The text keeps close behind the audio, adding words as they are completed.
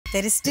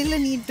there is still a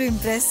need to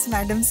impress,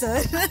 madam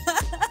sir.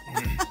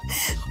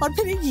 और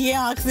फिर एक ये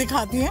आंख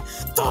दिखाती है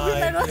तो भी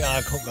मैंने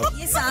आंखों का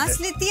ये सांस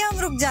लेती है, हम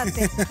रुक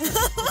जाते हैं.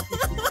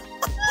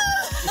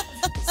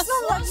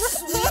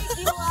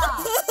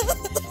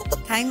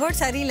 थैंक गॉड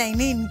सारी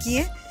लाइनें इनकी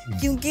हैं,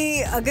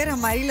 क्योंकि अगर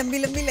हमारी लंबी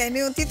लंबी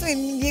लाइनें होती तो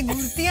ये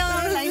घूरती हैं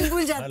और लाइन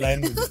भूल जाती हैं.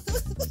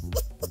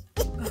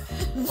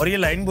 और ये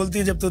लाइन बोलती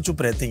है जब तो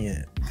चुप रहती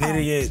हैं, फिर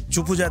ये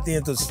चुप हो जाती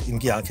हैं तो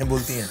इनकी आंखें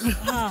बोलती हैं.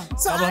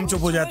 अब हम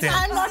चुप हो जाते हैं.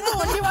 हम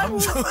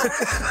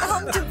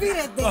चुप ही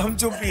रहते हैं. हम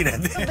चुप ही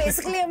रहते हैं.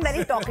 Basically, I'm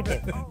very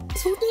talkative.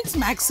 Who takes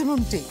maximum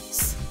takes?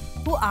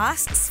 Who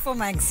asks for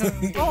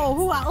maximum?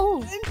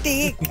 Oh.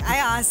 Take. I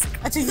ask.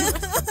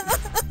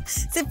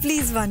 Say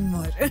please one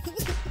more.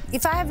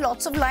 If I have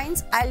lots of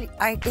lines, I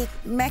take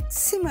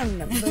maximum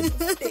number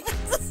of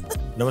takes.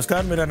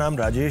 नमस्कार, मेरा नाम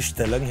राजेश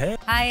तेलंग है.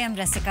 Hi, I'm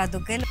Rasika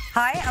Dugal.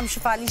 Hi, I'm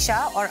Shefali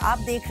Shah और आप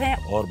देख रहे हैं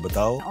और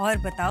बताओ. और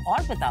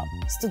बताओ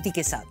स्तुति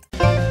के साथ.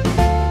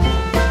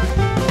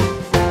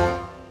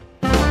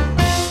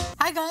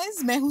 हाय गाइस,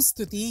 मैं हूँ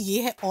स्तुति,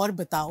 ये है और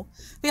बताओ.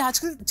 भाई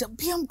आजकल जब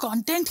भी हम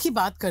कंटेंट की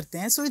बात करते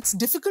हैं so it's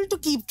difficult to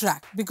keep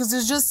track because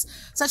it's just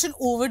such an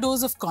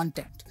overdose of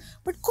content.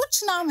 But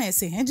कुछ नाम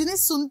ऐसे हैं जिन्हें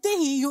सुनते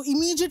ही you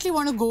immediately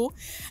want to go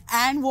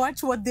and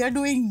watch what they are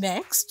doing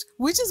next,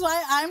 which is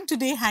why I am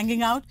today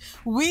hanging out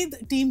with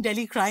team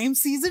Delhi crime.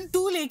 Season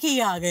 2 लेके ही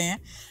आ गए हैं.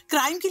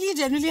 Crime के लिए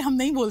जनरली हम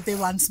नहीं बोलते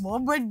once more,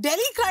 but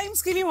Delhi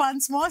crimes के लिए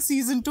once more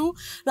season 2.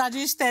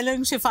 Rajesh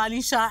Telang,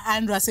 Shefali Shah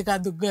and Rasika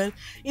Duggal.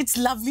 It's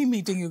lovely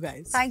meeting you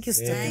guys. Thank you,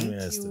 Stu. Thank you.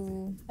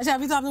 अच्छा,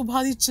 अभी तो आप लोग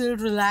बहुत ही चिल,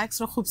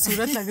 रिलैक्स और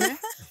खूबसूरत लग रहे हैं.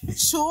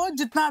 शो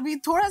जितना अभी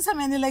थोड़ा सा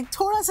मैंने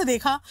थोड़ा सा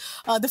देखा,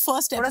 द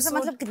फर्स्ट थोड़ा सा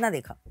एपिसोड. मतलब कितना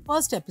देखा?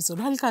 फर्स्ट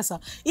एपिसोड हल्का सा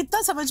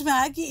इतना समझ में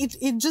आया कि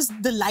it just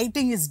the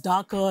lighting is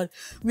darker.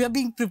 We are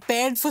being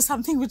prepared for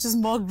something which is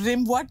more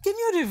grim. What can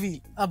you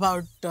reveal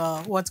about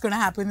what's going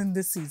to happen in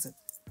this season?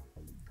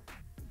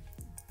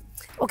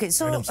 Okay,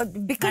 so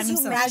because you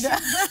mentioned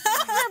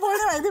मैं बोल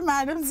रहा थी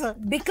madam sir.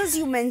 because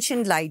you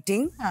mentioned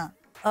lighting,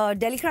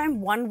 Delhi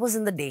Crime 1 was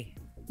in the day.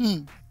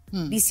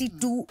 DC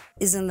 2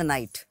 is in the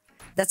night.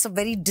 That's a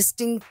very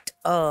distinct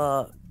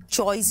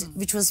choice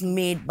which was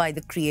made by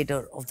the creator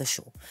of the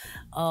show.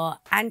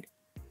 And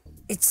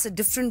it's a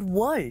different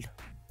world,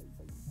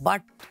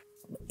 but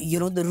you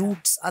know the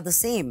roots are the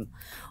same.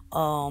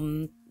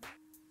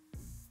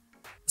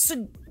 So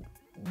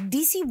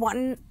DC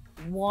 1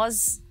 was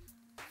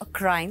a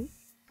crime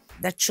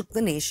that shook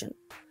the nation,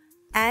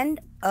 and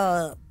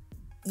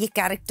ये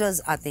characters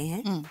आते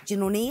हैं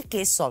जिन्होंने ये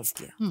case solve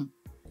किया.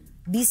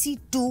 DC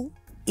 2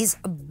 is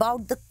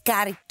about the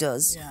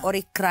characters और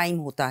एक crime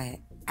होता है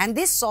and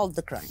they solve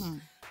the crime.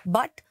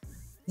 But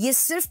ये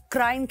सिर्फ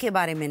crime के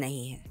बारे में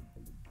नहीं है.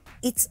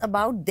 It's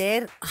about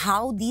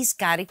how these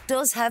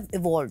characters have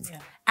evolved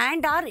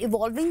and are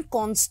evolving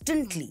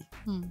constantly.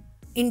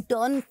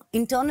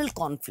 Internal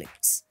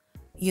conflicts.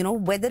 You know,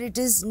 whether it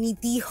is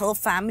Neeti, her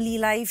family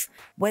life,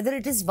 whether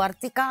it is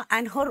Vartika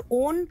and her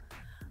own,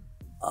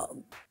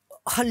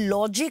 her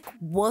logic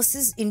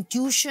versus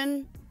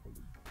intuition,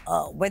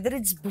 whether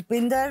it's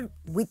Bhupinder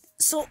with...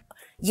 So,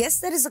 yes,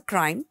 there is a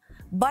crime,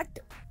 but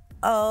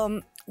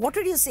what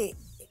would you say?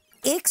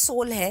 एक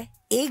soul है,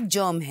 एक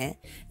germ है,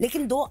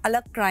 लेकिन दो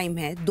अलग crime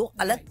है, दो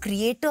अलग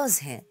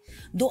creators हैं,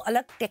 दो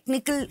अलग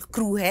technical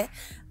crew है,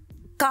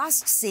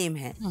 cast same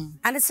है,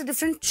 and it's a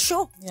different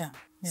show.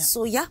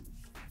 So, yeah.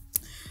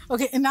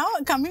 Okay, and now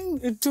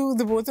coming to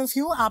the both of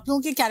you, आप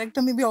लोगों के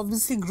कैरेक्टर में भी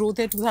obviously growth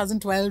है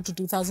 2012 to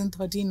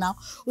 2013 now.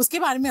 उसके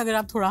बारे में अगर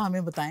आप थोड़ा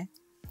हमें बताएं.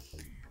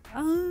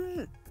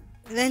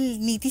 Well,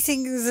 Neeti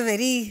Singh is a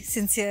very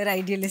sincere,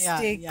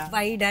 idealistic,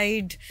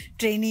 wide-eyed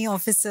trainee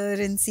officer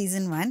in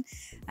season 1.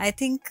 I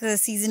think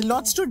season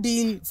lots to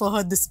deal for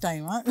her this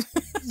time, huh?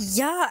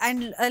 Yeah,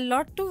 and a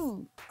lot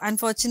to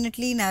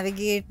unfortunately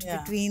navigate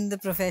between the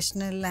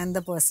professional and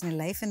the personal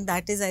life, and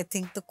that is, I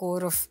think, the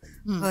core of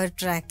her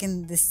track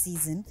in this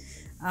season,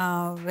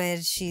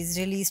 where she's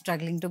really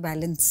struggling to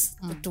balance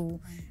the two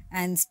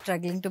and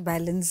struggling to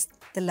balance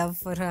the love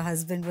for her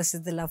husband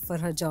versus the love for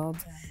her job,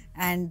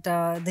 and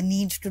the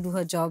need to do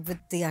her job with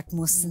the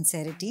utmost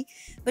sincerity.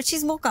 But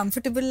she's more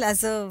comfortable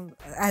as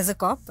a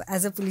cop,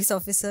 as a police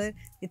officer.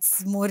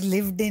 It's more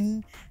lived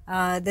in.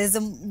 There's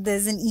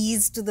an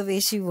ease to the way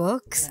she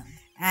works.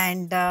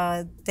 And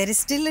there is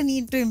still a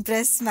need to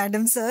impress,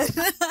 madam sir.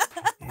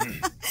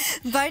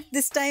 But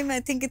this time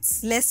I think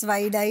it's less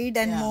wide-eyed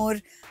and more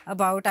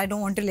about I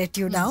don't want to let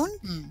you down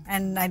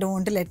and I don't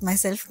want to let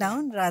myself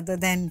down, rather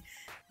than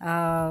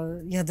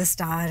you're the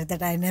star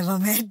that I never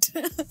met.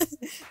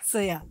 So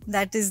yeah,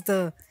 that is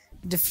the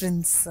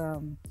difference.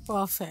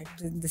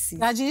 Perfect. In the scene.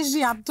 Rajesh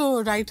ji, आप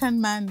तो right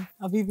hand man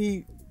अभी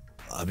भी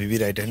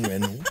right hand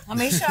man हूँ.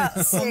 हमेशा.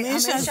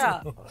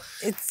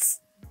 It's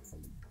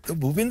तो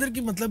भूपेंद्र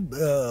की मतलब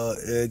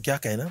क्या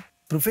कहना,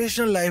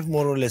 प्रोफेशनल लाइफ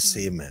मोर और लेस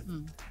सेम है.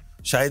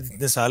 शायद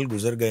इतने साल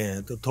गुजर गए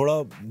हैं तो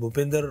थोड़ा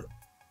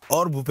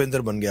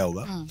भूपेंद्र बन गया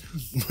होगा.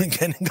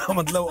 कहने का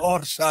मतलब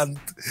और शांत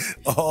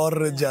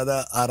और ज्यादा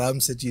आराम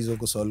से चीजों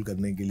को सॉल्व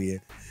करने के लिए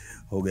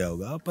हो गया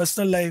होगा।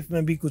 पर्सनल लाइफ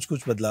में भी कुछ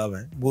कुछ बदलाव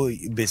हैं। वो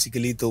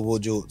बेसिकली तो वो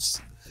जो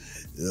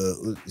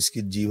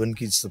इसकी जीवन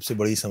की सबसे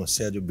बड़ी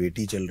समस्या जो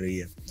बेटी चल रही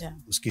है,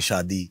 उसकी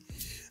शादी,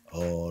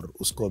 और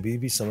उसको अभी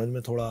भी समझ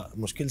में थोड़ा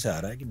मुश्किल से आ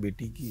रहा है कि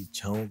बेटी की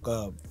इच्छाओं का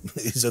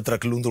इज्जत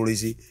रख लूं थोड़ी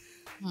सी,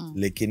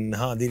 लेकिन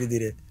हाँ धीरे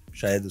धीरे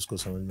शायद उसको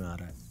समझ में आ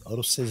रहा है। और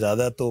उससे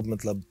ज्यादा तो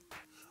मतलब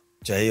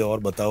चाहे और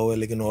बताओ है,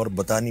 लेकिन और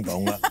बता नहीं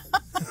पाऊंगा।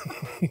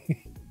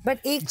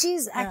 बट एक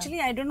चीज actually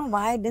I don't know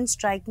why it didn't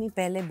strike मी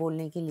पहले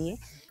बोलने के लिए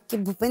कि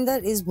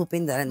Bhupinder is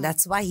Bhupinder and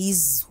that's why he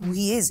is who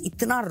he is,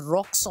 इतना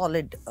रॉक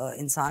सॉलिड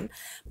इंसान।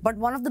 But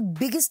one of the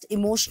biggest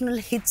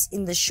emotional hits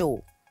in the show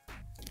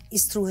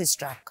is through his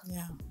track.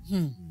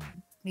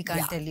 We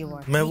can't tell you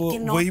what. मैं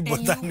वही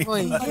बता नहीं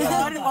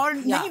और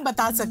नहीं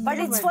बता सकते.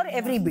 But it's for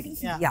everybody.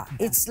 Yeah.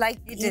 It's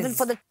like even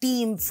for the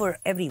team, for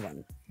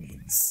everyone.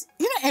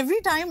 You know, every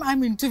time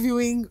I'm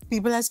interviewing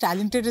people as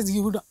talented as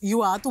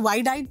you are, तो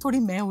wide-eyed थोड़ी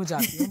मैं हो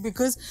जाती हूँ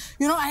because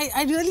you know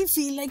I really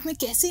feel like मैं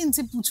कैसे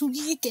इनसे पूछूं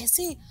कि ये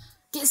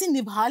कैसे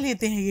निभा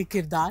लेते हैं ये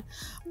किरदार.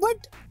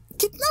 But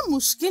कितना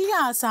मुश्किल या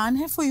आसान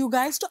है for you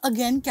guys to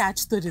again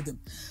catch the rhythm.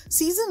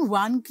 Season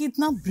 1 की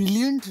इतना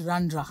brilliant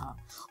run रहा.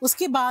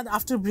 उसके बाद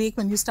after break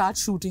when you start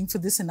shooting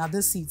for this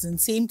another season,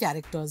 same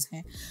characters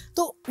हैं,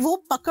 तो वो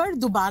पकड़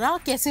दोबारा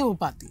कैसे हो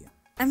पाती है?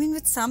 I mean,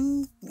 with some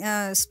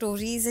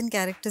stories and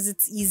characters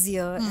it's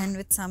easier,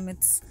 and with some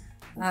it's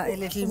a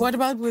little. What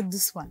about with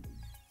this one?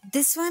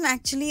 This one,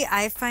 actually,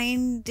 I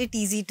find it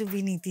easy to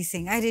be Neeti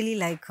Singh. I really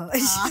like her.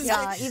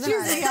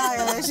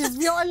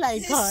 We all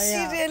like her.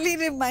 She really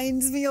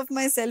reminds me of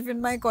myself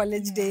in my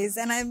college days,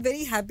 and I'm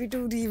very happy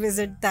to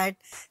revisit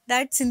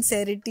that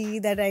sincerity,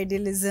 that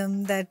idealism,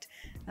 that.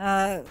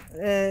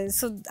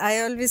 So I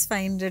always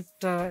find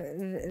it.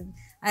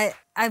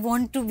 I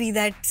want to be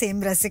that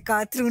same Rasika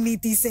through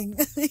Neeti Singh,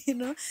 you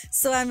know.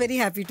 So I'm very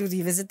happy to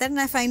revisit that,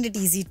 and I find it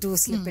easy to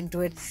slip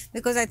into it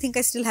because I think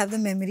I still have the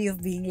memory of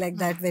being like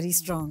that very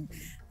strong.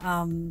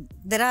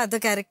 There are other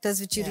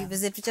characters which you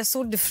revisit which are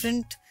so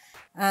different,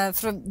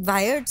 from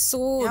wired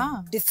so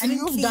differently.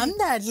 And you've done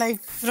that,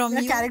 like from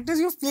the characters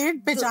you've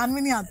played, पहचान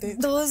में नहीं आते.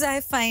 Those I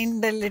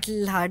find a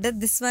little harder.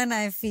 This one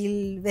I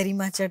feel very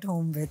much at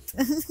home with.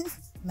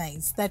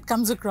 Nice. That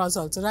comes across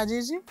also.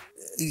 Rajesh ji?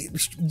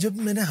 जब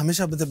मैंने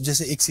हमेशा मतलब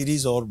जैसे एक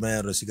सीरीज और मैं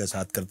और रसिका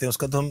साथ करते हैं,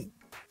 उसका तो हम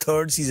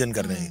 3rd सीजन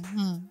कर रहे हैं.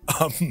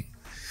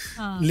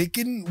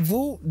 लेकिन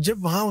वो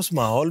जब वहाँ उस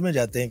माहौल में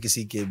जाते हैं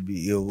किसी के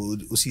भी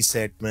उसी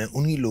सेट में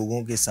उन्हीं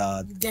लोगों के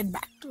साथ, Get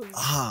back to it.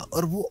 हाँ,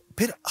 और वो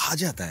फिर आ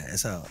जाता है.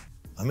 ऐसा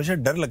हमेशा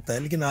डर लगता है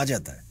लेकिन आ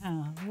जाता है.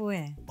 हाँ, वो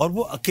है. और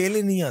वो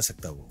अकेले नहीं आ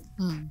सकता. वो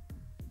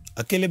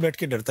अकेले बैठ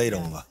के डरता ही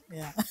रहूंगा.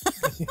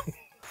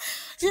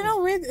 You know,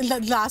 with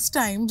last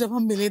time जब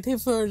हम मिले थे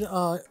for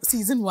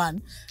season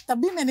 1, तब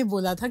भी मैंने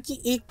बोला था कि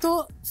एक तो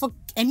for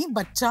any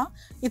बच्चा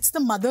it's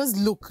the mother's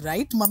look,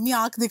 right? Mummy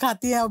आँख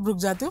दिखाती है और रुक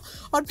जाते हो,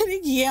 और फिर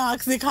एक ये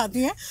आँख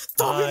दिखाती है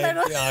तो भी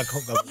मैंने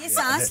आँखों का ये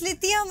सांस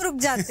लेती है हम रुक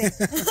जाते हैं.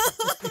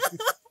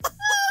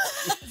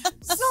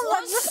 So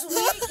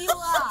sweet you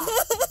are.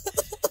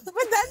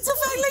 But that's a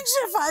fact, like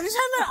Shefali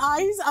Shah and her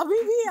eyes अभी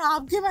भी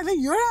आपके मतलब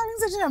you're having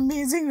such an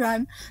amazing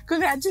run.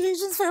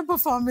 Congratulations for your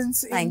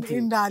performance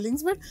in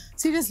Darlings. But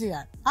seriously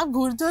यार, आप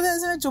घूरते हो तो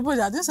ऐसे मैं चुप हो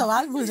जाती हूँ,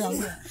 सवाल भूल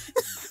जाऊँगी.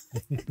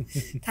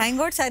 Thank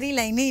God सारी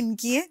लाइनें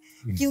इनकी है,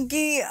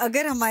 क्योंकि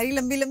अगर हमारी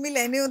लंबी लंबी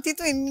लाइनें होती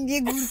तो ये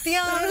घूरती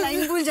हैं और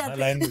लाइन भूल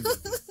जाती.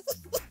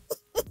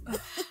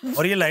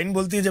 और ये लाइन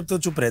बोलती है जब तो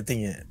चुप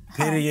रहती हैं,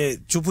 फिर ये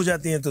चुप हो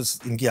जाती हैं तो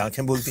इनकी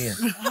आंखें बोलती हैं.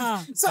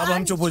 अब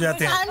हम चुप हो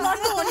जाते हैं.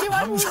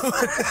 हम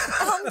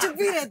चुप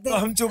ही रहते हैं.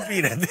 हम चुप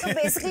ही रहते हैं.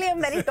 So basically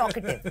I'm very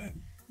talkative.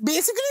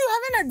 Basically you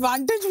have an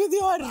advantage with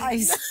your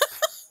eyes.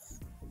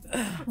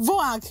 वो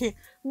आंखें.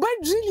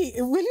 But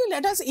really, will you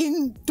let us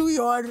into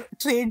your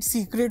trade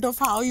secret of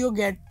how you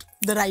get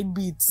the right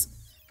beats?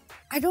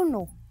 I don't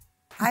know.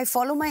 I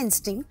follow my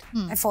instinct.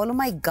 I follow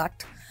my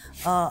gut.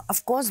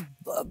 Of course,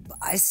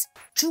 I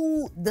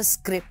chew the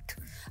script.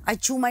 I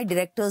chew my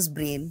director's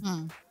brain.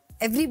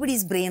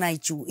 Everybody's brain I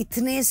chew.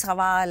 Itne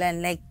sawal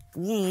and like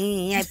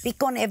I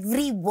pick on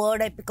every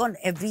word. I pick on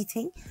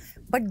everything.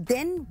 But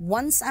then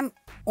once I'm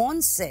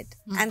on set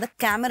and the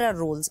camera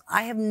rolls,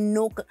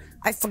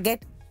 I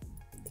forget.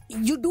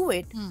 You do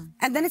it,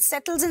 and then it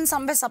settles in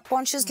somewhere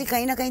subconsciously.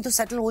 कहीं ना कहीं तो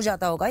settle हो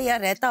जाता होगा या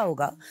रहता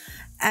होगा.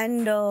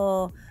 And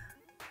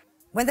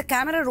when the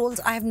camera rolls,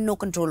 I have no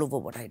control over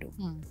what I do.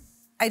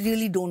 I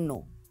really don't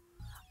know.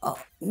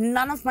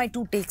 None of my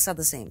 2 takes are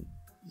the same.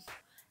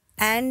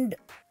 And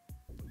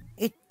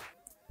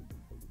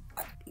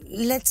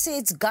let's say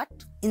it's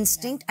gut,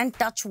 instinct, and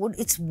touch wood,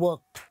 it's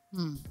worked.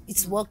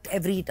 It's worked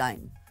every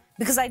time.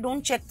 Because I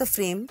don't check the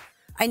frame.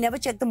 I never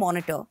check the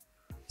monitor.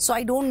 So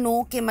I don't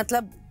know कि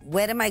मतलब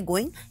where am I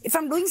going? If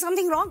I'm doing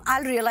something wrong,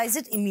 I'll realize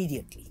it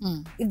immediately.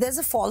 If there's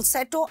a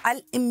falsetto,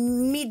 I'll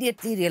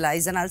immediately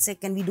realize and I'll say,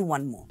 can we do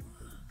one more?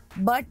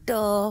 But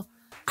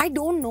I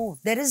don't know.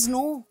 There is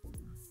no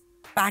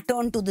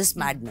pattern to this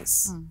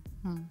madness.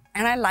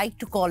 And I like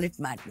to call it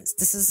madness.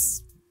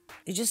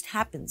 It just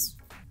happens.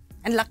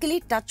 And luckily,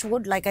 touch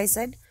wood, like I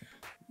said,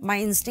 my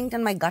instinct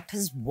and my gut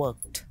has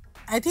worked.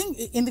 I think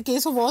in the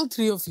case of all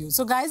three of you.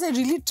 So guys, I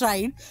really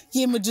tried कि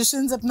ये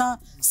magicians अपना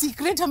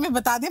secret हमें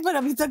बता दें, पर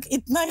अभी तक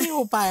इतना ही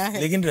हो पाया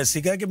है. लेकिन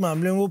रसिका के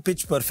मामले में वो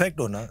pitch perfect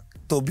होना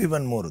तो भी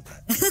one more होता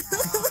है.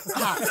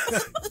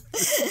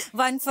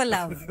 One for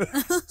love.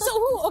 So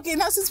okay,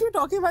 now since we're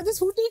talking about this,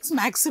 who takes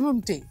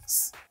maximum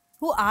takes?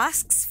 Who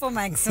asks for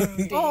maximum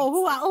take?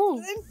 Oh.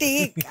 Doesn't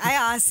take. I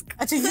ask.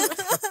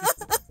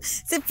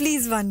 Say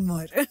please one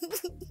more.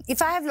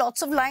 If I have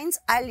lots of lines,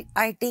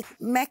 I take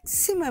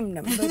maximum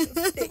number of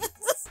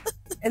takes.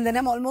 And then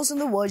I'm almost on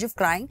the verge of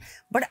crying.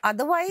 But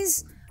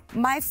otherwise,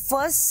 my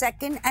first,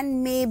 second,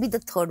 and maybe the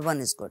third one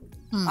is good.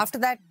 After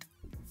that,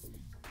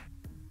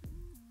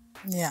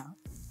 yeah.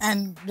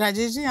 And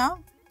Rajesh ji,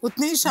 हाँ,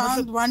 उतने ही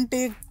शांत, one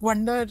take,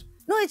 wonder.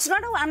 no, it's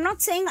not. I'm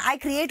not saying I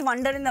create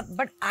wonder in the.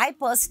 But I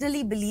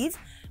personally believe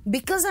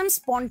because I'm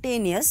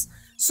spontaneous,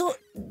 so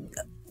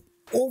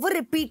over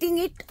repeating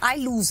it, I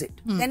lose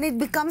it. Then it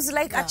becomes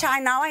like, acha,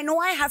 now I know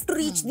I have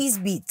to reach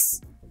these beats.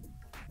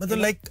 मतलब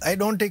like I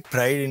don't take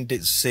pride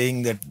in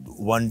saying that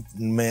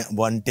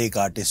one take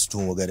artist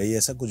हूँ वगैरह, ये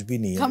ऐसा कुछ भी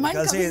नहीं है. Comment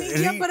कभी नहीं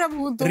किया पर अब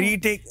हूँ तो.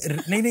 रीटेक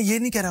नहीं ये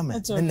नहीं कह रहा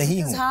मैं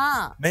नहीं हूँ.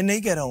 मैं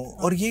नहीं कह रहा हूँ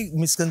और ये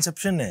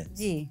मिसकंसेप्शन है.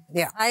 जी,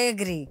 I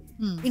agree.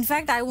 In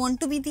fact, I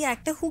want to be the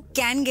actor who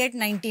can get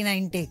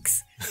 99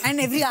 takes and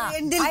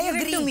and they'll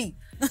give it to me.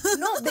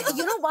 No,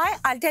 you know why?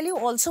 I'll tell you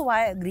also why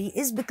I agree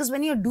is because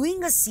when you're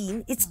doing a scene,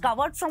 it's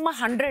covered from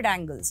 100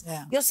 angles.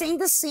 Yeah. You're saying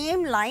the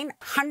same line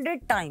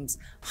 100 times.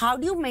 How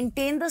do you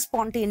maintain the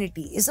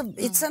spontaneity?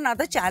 It's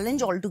another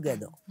challenge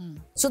altogether.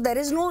 So there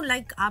is no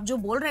like आप जो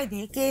बोल रहे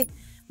थे कि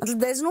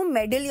मतलब there's no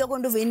medal you're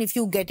going to win if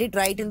you get it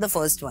right in the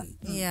first one.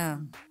 Yeah.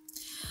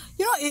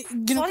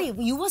 Sorry,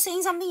 you were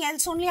saying something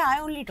else only. I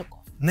only took off.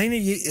 नहीं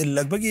ये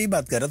लगभग यही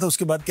बात कर रहा था.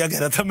 उसके बाद क्या कह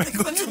रहा था मैं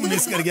कुछ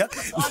मिस कर गया.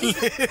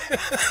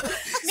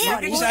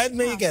 शायद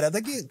मैं ये कह रहा था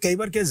कि कई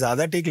बार क्या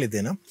ज्यादा टेक लेते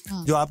हैं ना,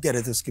 जो आप कह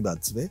रहे थे उसकी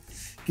बात से,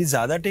 कि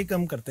ज्यादा टेक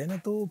हम करते हैं ना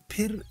तो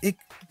फिर एक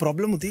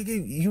प्रॉब्लम होती है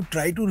कि you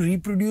try to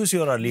reproduce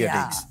your earlier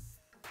takes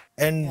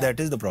and that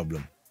is the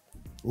problem.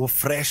 वो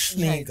फ्रेश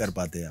नहीं कर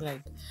पाते आप.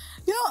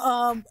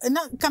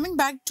 now coming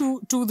back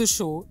to the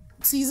show,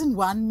 season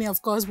 1 में of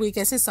course वो एक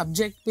ऐसे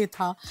subject पे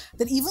था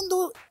that even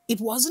though it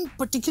wasn't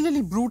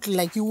particularly brutal,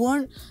 like you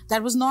weren't,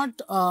 that was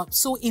not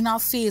so in our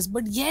face,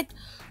 but yet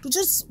to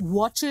just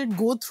watch it,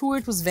 go through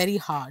it was very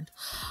hard.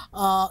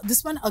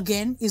 This one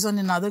again is on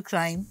another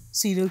crime,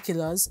 serial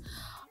killers.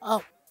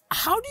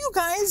 How do you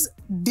guys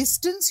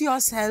distance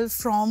yourself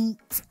from,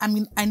 I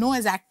mean, I know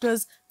as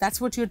actors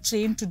that's what you're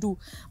trained to do,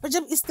 but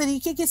जब इस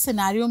तरीके के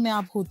scenario में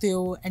आप होते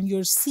हो and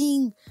you're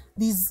seeing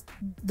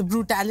the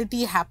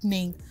brutality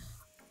happening,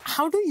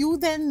 how do you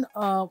then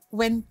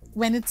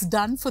when it's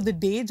done for the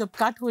day, जब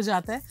cut हो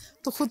जाता है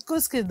तो खुद को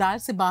इस किरदार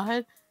से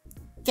बाहर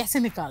कैसे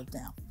निकालते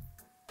हैं आप?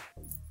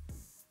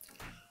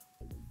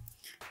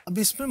 अब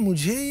इसमें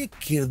मुझे ये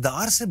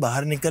किरदार से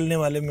बाहर निकलने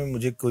वाले में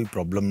मुझे कोई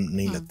प्रॉब्लम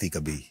नहीं लगती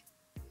कभी.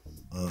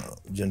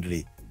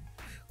 जनरली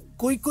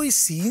कोई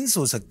सीन्स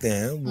हो सकते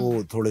हैं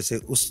वो थोड़े से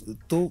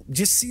तो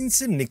जिस सीन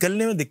से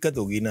निकलने में दिक्कत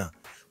होगी ना,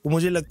 वो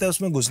मुझे लगता है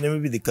उसमें घुसने में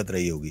भी दिक्कत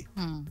रही होगी.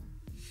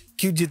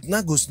 कि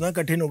जितना घुसना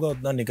कठिन होगा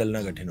उतना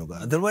निकलना कठिन होगा.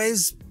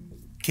 अदरवाइज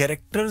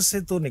कैरेक्टर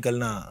से तो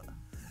निकलना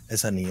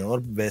ऐसा नहीं है.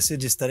 और वैसे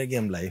जिस तरह की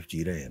हम लाइफ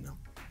जी रहे हैं ना,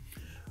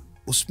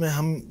 उसमें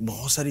हम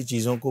बहुत सारी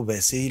चीज़ों को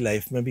वैसे ही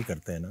लाइफ में भी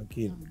करते हैं ना,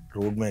 कि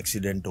रोड में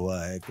एक्सीडेंट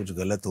हुआ है, कुछ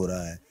गलत हो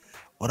रहा है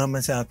और हम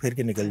ऐसे आँख फेर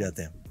के निकल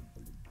जाते हैं.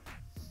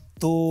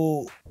 तो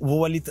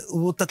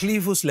वो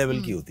तकलीफ उस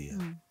लेवल की होती है.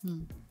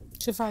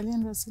 शेफाली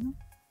एंड रसीना,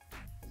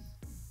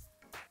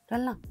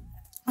 चलना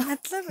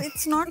मतलब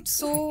it's not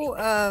so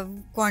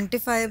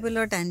quantifiable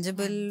or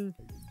tangible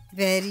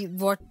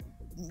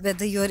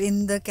whether you're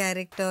in the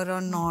character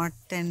or not,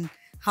 and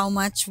how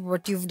much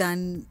what you've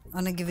done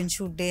on a given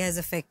shoot day has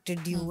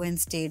affected you and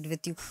stayed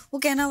with you. वो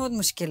कहना बहुत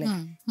मुश्किल है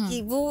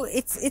कि वो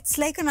it's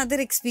like another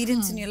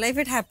experience in your life.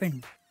 It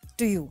happened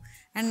to you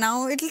and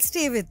now it'll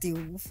stay with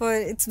you for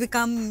it's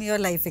become your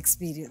life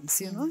experience,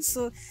 you know.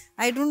 So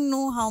I don't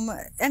know how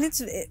much, and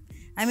it's,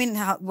 I mean,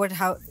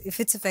 how if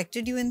it's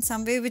affected you in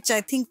some way, which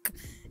I think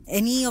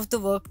any of the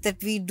work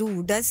that we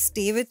do does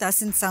stay with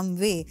us in some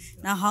way.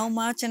 Now, how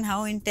much and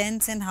how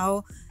intense and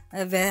how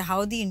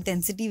the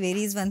intensity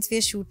varies once we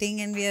are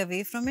shooting and we are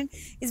away from it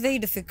is very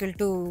difficult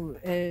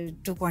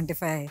to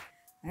quantify.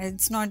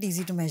 It's not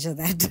easy to measure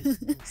that.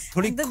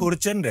 थोड़ी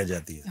खुरचन रह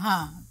जाती है.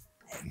 हाँ.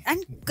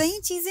 And कई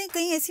चीजें,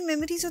 कई ऐसी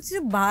memories होती है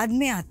जो बाद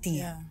में आती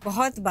हैं,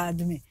 बहुत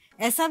बाद में.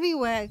 ऐसा भी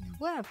हुआ है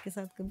आपके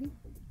साथ कभी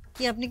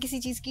कि आपने किसी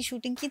चीज की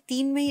शूटिंग की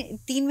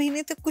 3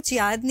 महीने तक कुछ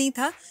याद नहीं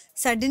था,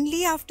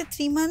 suddenly after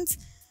 3 months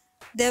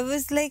there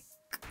was like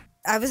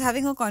I was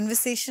having a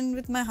conversation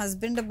with my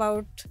husband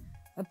about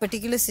a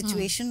particular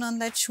situation on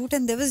that shoot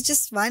and there was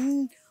just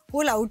one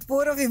whole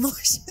outpour of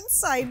emotions,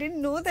 so I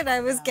didn't know that I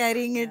was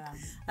carrying it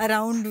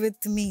around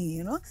with me,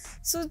 you know.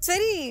 So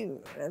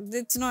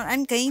it's not,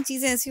 and कई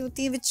चीजें ऐसी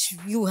होती हैं which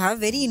you have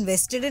very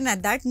invested in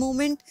at that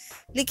moment,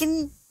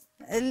 लेकिन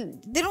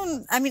they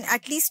don't, I mean,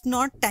 at least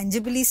not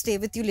tangibly stay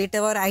with you later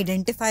or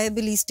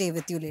identifiably stay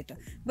with you later,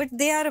 but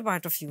they are a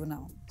part of you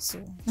now. So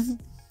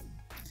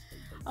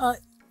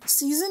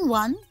Season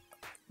 1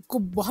 को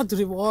बहुत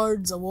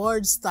rewards,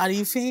 awards,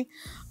 तारीफें.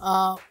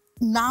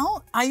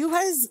 Now, are you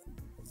guys,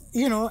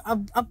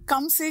 अब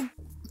कम से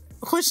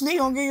खुश नहीं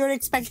होंगे? You're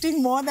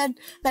expecting more.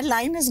 That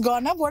line has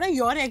gone up. What are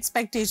your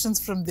expectations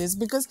from this?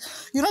 Because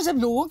जब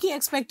लोगों की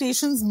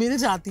expectations मिल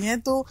जाती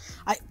हैं, तो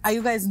are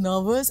you guys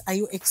nervous? Are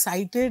you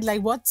excited?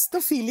 Like, what's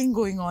the feeling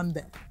going on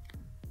there?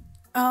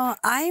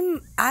 I'm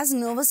as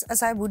nervous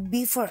as I would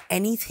be for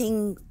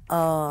anything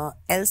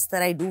else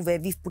that I do, where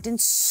we've put in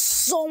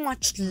so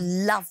much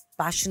love,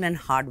 passion, and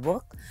hard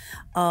work.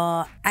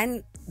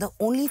 And the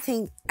only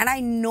thing, and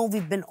I know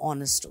we've been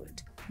honest to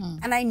it.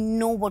 And I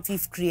know what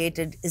we've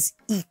created is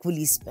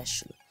equally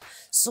special.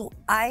 So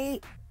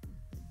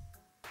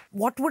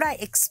what would I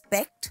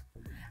expect?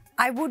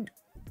 I would,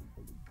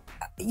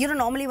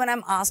 normally when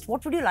I'm asked,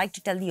 what would you like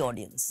to tell the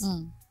audience?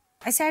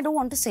 I say, I don't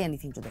want to say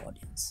anything to the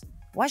audience.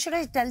 Why should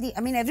I tell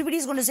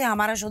everybody's going to say,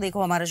 hamara show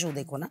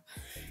dekho, na?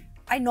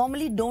 I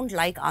normally don't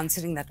like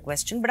answering that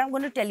question, but I'm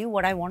going to tell you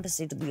what I want to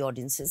say to the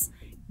audiences.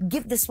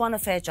 Give this one a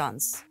fair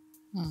chance.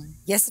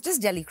 Yes, it is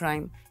Delhi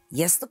Crime.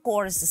 Yes, the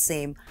core is the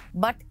same,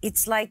 but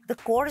it's like the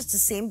core is the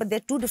same, but they're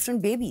two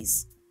different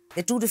babies.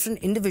 They're two different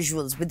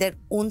individuals with their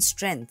own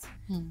strength.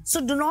 So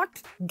do not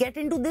get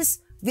into this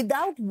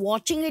without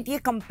watching it, ye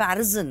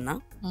comparison. Na?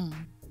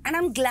 And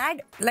I'm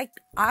glad, like,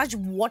 aaj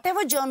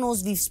whatever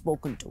journos we've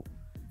spoken to,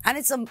 and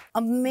it's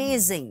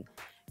amazing.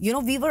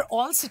 We were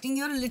all sitting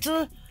here a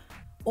little,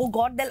 oh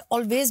God, there'll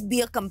always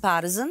be a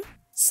comparison.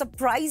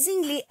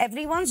 Surprisingly,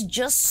 everyone's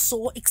just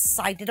so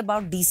excited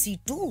about DC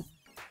too.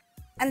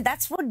 And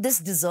that's what this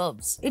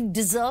deserves. It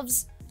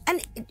deserves,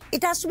 and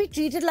it has to be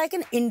treated like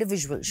an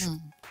individual show.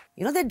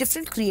 They're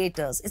different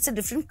creators. It's a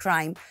different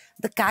crime.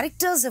 The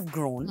characters have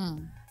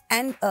grown.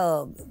 And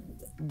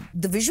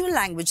the visual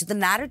language, the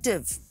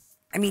narrative,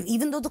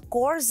 even though the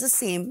core is the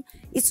same,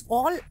 it's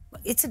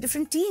a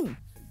different team.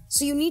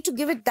 So you need to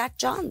give it that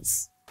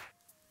chance.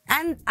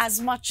 And as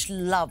much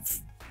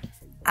love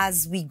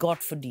as we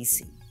got for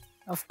DC.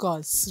 Of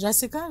course.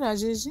 Rasika,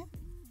 Rajesh ji?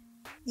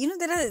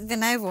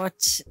 When I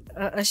watch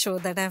a show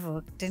that I've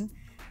worked in,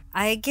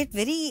 I get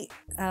very,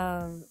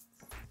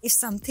 if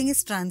something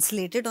is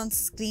translated on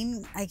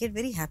screen, I get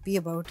very happy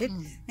about it.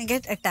 I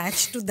get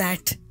attached to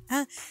that.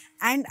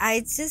 And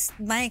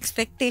my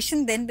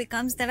expectation then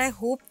becomes that I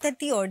hope that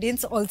the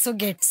audience also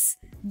gets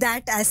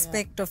that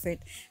aspect of it.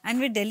 And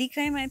with Delhi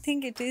Crime, I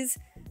think it is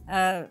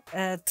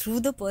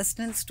through the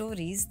personal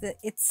stories,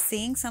 it's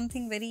saying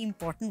something very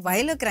important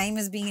while a crime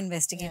is being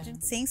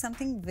investigated, saying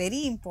something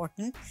very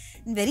important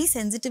and very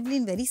sensitively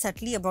and very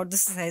subtly about the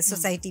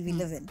society we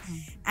live in.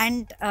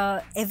 And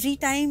every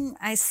time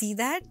I see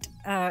that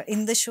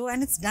in the show,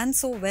 and it's done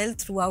so well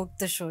throughout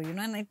the show,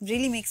 and it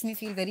really makes me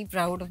feel very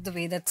proud of the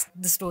way that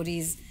the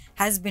stories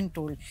has been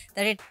told.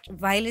 That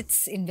while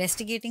it's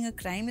investigating a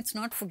crime, it's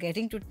not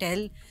forgetting to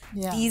tell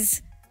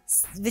these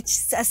which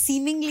are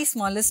seemingly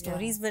smaller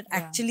stories, but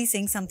actually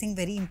saying something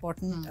very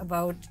important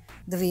about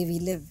the way we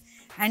live.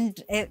 And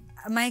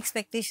my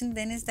expectation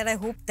then is that I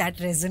hope that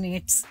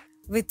resonates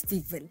with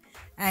people.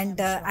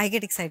 And I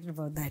get excited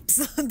about that.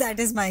 So that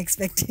is my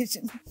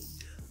expectation.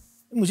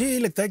 मुझे ये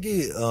लगता है कि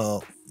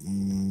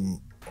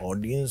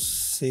audience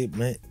से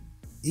मैं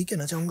ये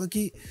कहना चाहूँगा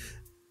कि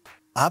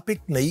आप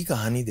एक नई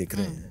कहानी देख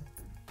रहे हैं.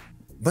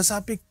 बस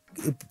आप एक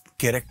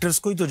कैरेक्टर्स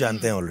को ही तो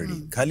जानते हैं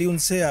ऑलरेडी. खाली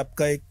उनसे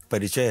आपका एक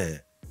परिचय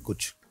है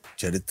कुछ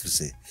चरित्र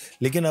से,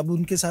 लेकिन अब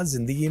उनके साथ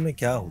जिंदगी में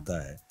क्या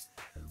होता है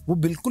वो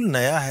बिल्कुल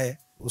नया है.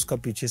 उसका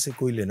पीछे से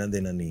कोई लेना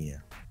देना नहीं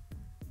है.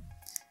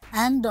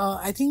 And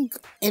I think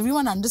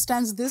everyone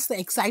understands this. The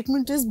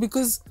excitement is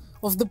because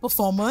of the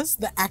performers,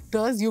 the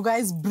actors. You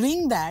guys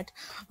bring that.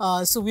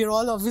 So we're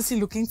all obviously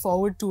looking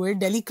forward to it.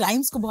 Delhi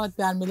Crimes को बहुत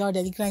प्यार मिला और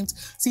Delhi Crimes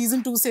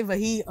season 2 से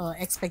वही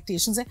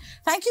expectations है.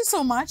 Thank you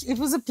so much. It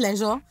was a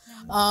pleasure.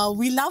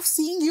 We love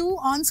seeing you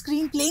on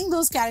screen playing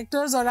those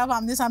characters. और अब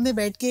आमने सामने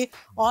बैठ के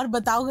और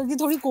बताओ करके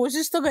थोड़ी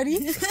कोशिश तो करी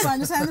to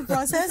understand the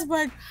process.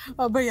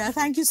 But yeah,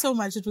 thank you so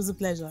much. It was a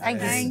pleasure.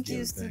 Thank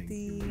you,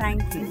 Stutee.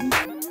 Thank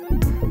you.